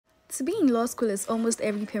To be in law school is almost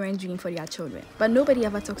every parent's dream for their children, but nobody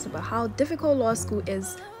ever talks about how difficult law school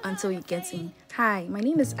is until you get in. Hi, my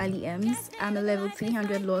name is Ali Ems. I'm a level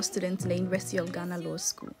 300 law student in the University of Ghana Law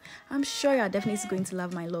School. I'm sure you're definitely going to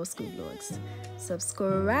love my law school vlogs.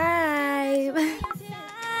 Subscribe!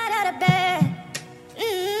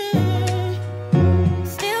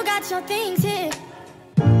 Still got your things here.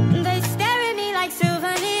 They stare at me like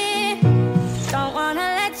souvenirs. Don't wanna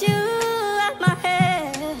let you out my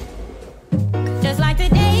head. Just like the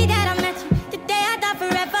day that I met you, the day I thought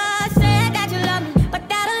forever. Said that you love me, but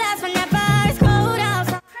that'll last whenever it's cold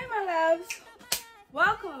outside. Hi my loves,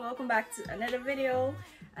 welcome back to another video,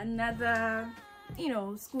 another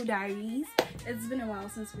school diaries. It's been a while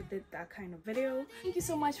since we did that kind of video. Thank you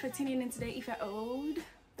so much for tuning in today. If you're old,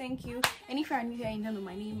 thank you, and if you're new here and you don't know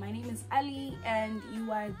my name is Ali, and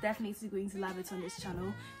you are definitely going to love it on this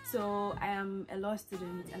channel. So I am a law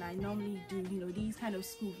student and I normally do these kind of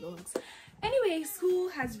school vlogs. Anyway, school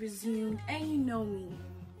has resumed, and you know me,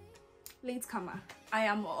 late comer. I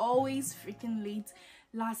am always freaking late,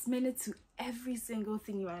 last minute to every single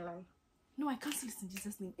thing in my life. No, I can't say this in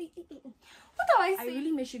Jesus' name. What do I say? I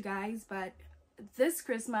really miss you guys, but this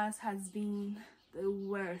Christmas has been the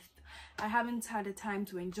worst. I haven't had the time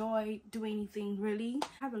to do anything really.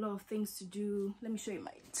 I have a lot of things to do. Let me show you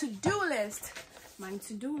my to-do list. My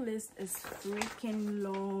to-do list is freaking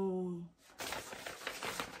long.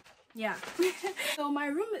 Yeah. So my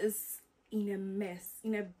room is in a mess,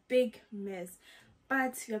 in a big mess,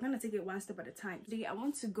 but you're gonna take it one step at a time. Today I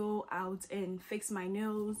want to go out and fix my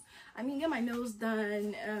nails. Get my nails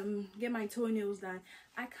done, get my toenails done.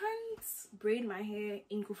 I can't braid my hair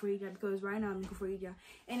in Koforidja because right now I'm in Koforidja,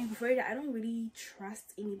 and in Koforidja I don't really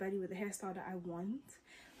trust anybody with the hairstyle that I want.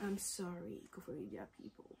 I'm sorry, Koforidja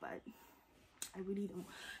people, but I really don't.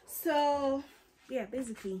 So yeah,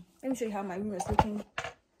 basically let me show you how my room is looking.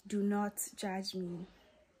 Do not judge me.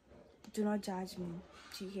 Do not judge me.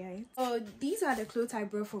 Do you hear it? Oh, these are the clothes I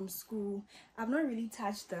brought from school. I've not really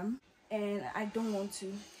touched them and I don't want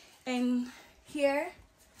to. And here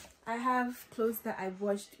I have clothes that I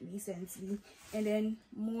washed recently, and then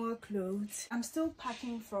more clothes. I'm still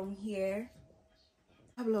packing from here.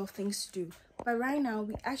 I have a lot of things to do, but right now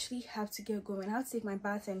we actually have to get going. I have to take my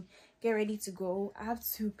bath and get ready to go. I have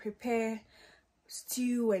to prepare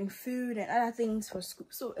stew and food and other things for school,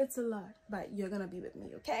 so it's a lot, but you're gonna be with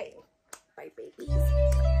me, okay? Bye babies.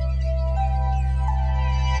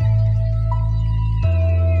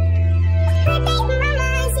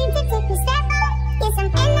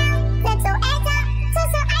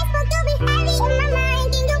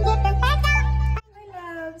 Hi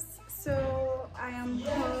loves, so I am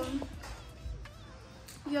home.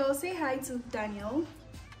 Yo, say hi to Daniel.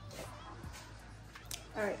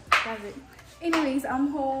 All right, that's it. Anyways, I'm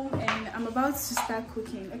home and I'm about to start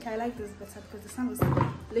cooking. Okay, I like this better because the sun was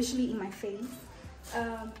literally in my face.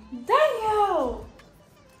 Daniel!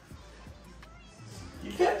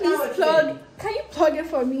 Can you plug it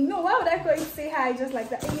for me? No, why would I call you to say hi just like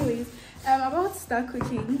that? Anyways, I'm about to start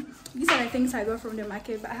cooking. These are the things I got from the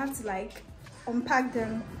market, but I have to unpack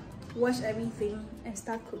them, wash everything, and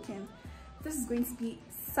start cooking. This is going to be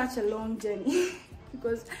such a long journey.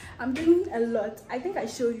 Because I'm doing a lot. I think I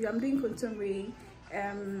showed you I'm doing contemporary,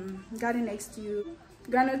 garden next to you,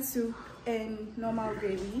 granite soup, and normal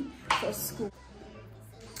gravy for school.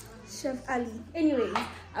 Chef Ali. Anyways,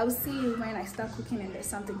 I will see you when I start cooking and there's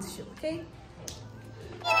something to show, okay?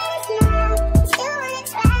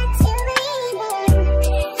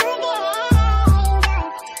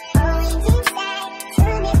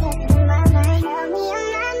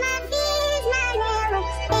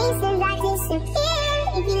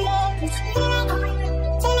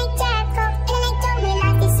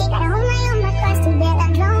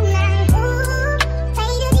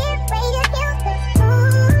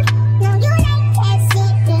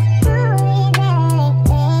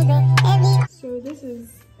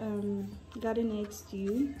 Garden egg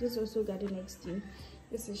stew. This is also garden egg stew.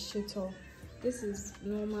 This is shito. This is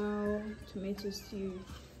normal tomato stew.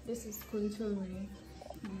 This is contemporary.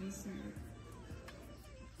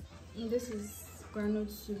 And this is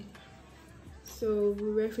granite soup. So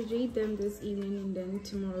we'll refrigerate them this evening, and then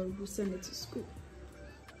tomorrow we'll send it to school.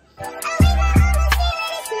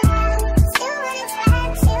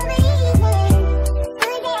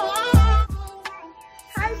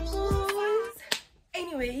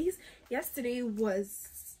 Anyways, yesterday was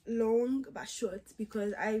long but short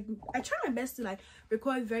because I try my best to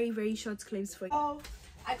record very short clips for you. Oh,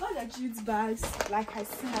 I got the jute bags like I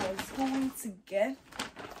said I was going to get,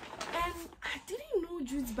 and I didn't know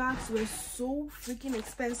jute bags were so freaking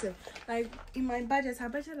expensive. Like in my budget, I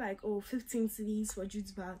budgeted like 15 cedis for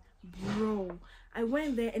jute bag. Bro, I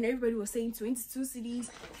went there and everybody was saying 22 cedis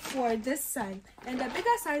for this size, and the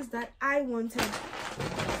bigger size that I wanted,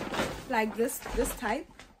 like this type,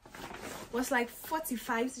 was like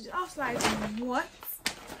 45 cedis. I was like, what?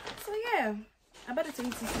 So yeah, I bought a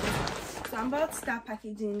 22 cedis. So I'm about to start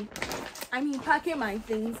packaging. Packing my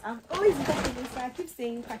things. I've always been packaging, so I keep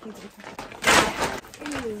saying packaging.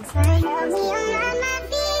 Anyways,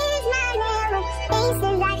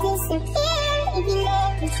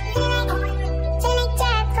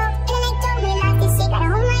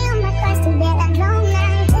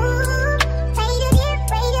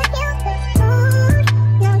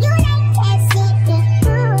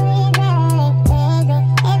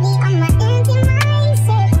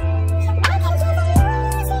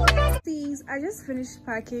 I just finished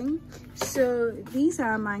packing. So these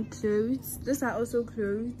are my clothes. These are also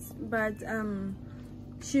clothes, but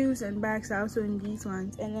shoes and bags are also in these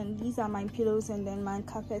ones. And then these are my pillows and then my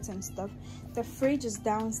carpets and stuff. The fridge is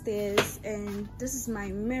downstairs, and this is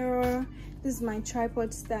my mirror. This is my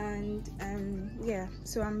tripod stand. Yeah,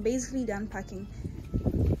 so I'm basically done packing.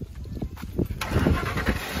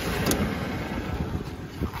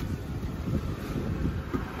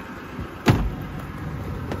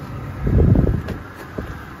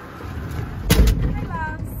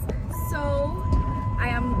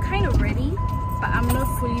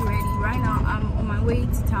 Fully ready right now. I'm on my way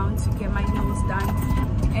to town to get my nails done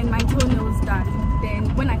and my toenails done.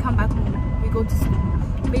 Then when I come back home, we go to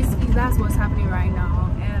school. Basically, that's what's happening right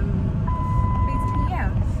now. Basically,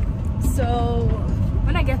 yeah. So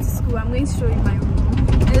when I get to school, I'm going to show you my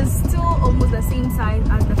room. It's still almost the same size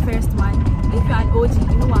as the first one. If you're an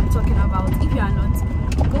OG, you know what I'm talking about. If you are not,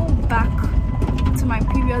 go back to my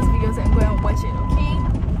previous videos and go and watch it, okay?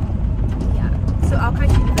 Yeah. So I'll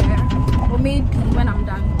catch you there. Or maybe when I'm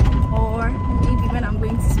done, or maybe when I'm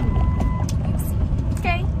going to school. You see.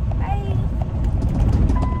 Okay, bye.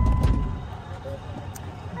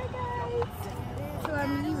 Hi guys. So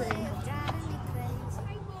I'm leaving.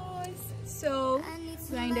 Hi boys. So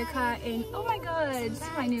we're in the car and oh my god,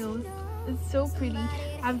 see my nails. It's so pretty.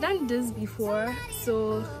 I've done this before,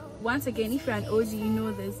 so once again, if you're an OG, you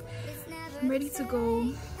know this. I'm ready to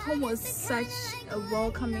go. Home was such a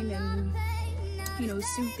welcoming and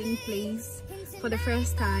soothing place for the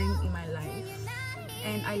first time in my life,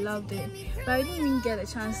 and I loved it. But I didn't even get a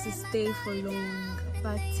chance to stay for long.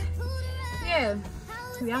 But yeah,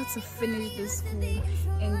 we have to finish this school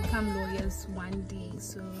and become lawyers one day,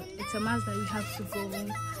 so it's a must that we have to go.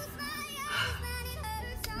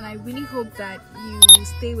 And I really hope that you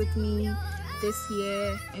stay with me this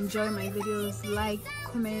year, enjoy my videos, like,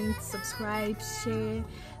 comment, subscribe, share.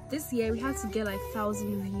 This year we have to get like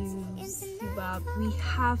 1,000 views, but we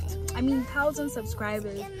have to, 1,000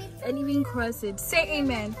 subscribers and even cross it. Say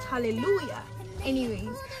amen, hallelujah.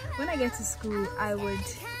 Anyways, when I get to school, I would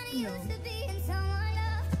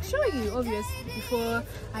show you, obviously, before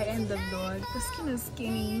I end the vlog. The skin is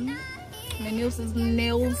skinny, my nails is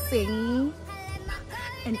nailsing,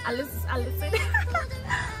 and Alice is Allison.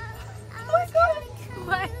 Oh my god,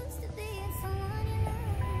 what?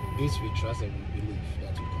 This we trust and we believe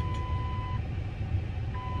that we can do.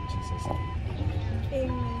 In Jesus' name.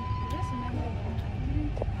 Amen. Just remember.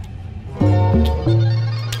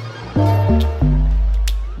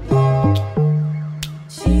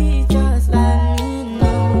 She just let me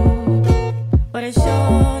know, but I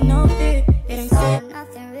sure know it ain't said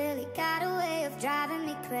nothing really got a way of driving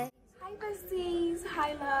me crazy. Hi besties,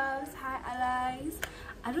 hi loves, hi allies.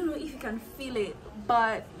 I don't know if you can feel it,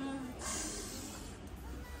 but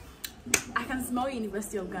I can smell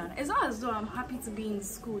University of Ghana. It's not as though I'm happy to be in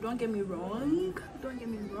school, don't get me wrong.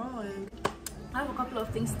 I have a couple of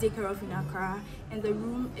things to take care of in Accra, and the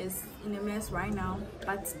room is in a mess right now,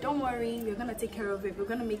 but don't worry, we're gonna take care of it. We're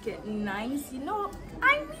gonna make it nice, you know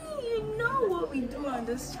what we do on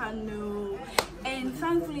this channel. And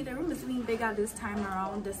thankfully the room is even bigger this time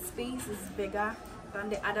around. The space is bigger than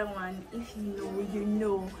the other one. If you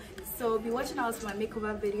know. So be watching out for my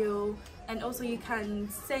makeover video, and also you can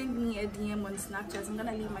send me a DM on Snapchat. I'm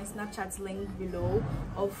gonna leave my Snapchat link below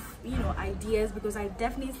of ideas, because I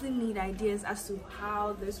definitely need ideas as to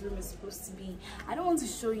how this room is supposed to be. I don't want to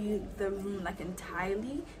show you the room like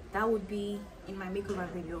entirely. That would be in my makeover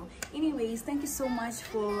video. Anyways, thank you so much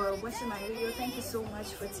for watching my video. Thank you so much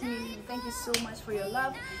for tuning in. Thank you so much for your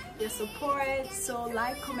love, your support. So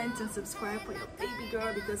like, comment and subscribe for your baby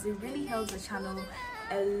girl, because it really helps the channel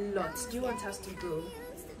a lot. Do you want us to grow?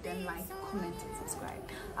 Then like, comment and subscribe.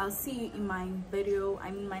 I'll see you in my video,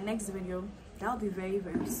 my next video. that'll be very,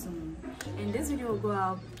 very soon. And this video will go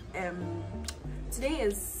out today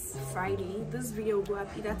is Friday. This video will go up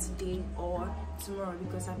either today or tomorrow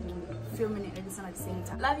because I've been filming and editing at the same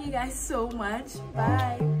time. Love you guys so much.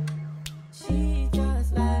 Bye.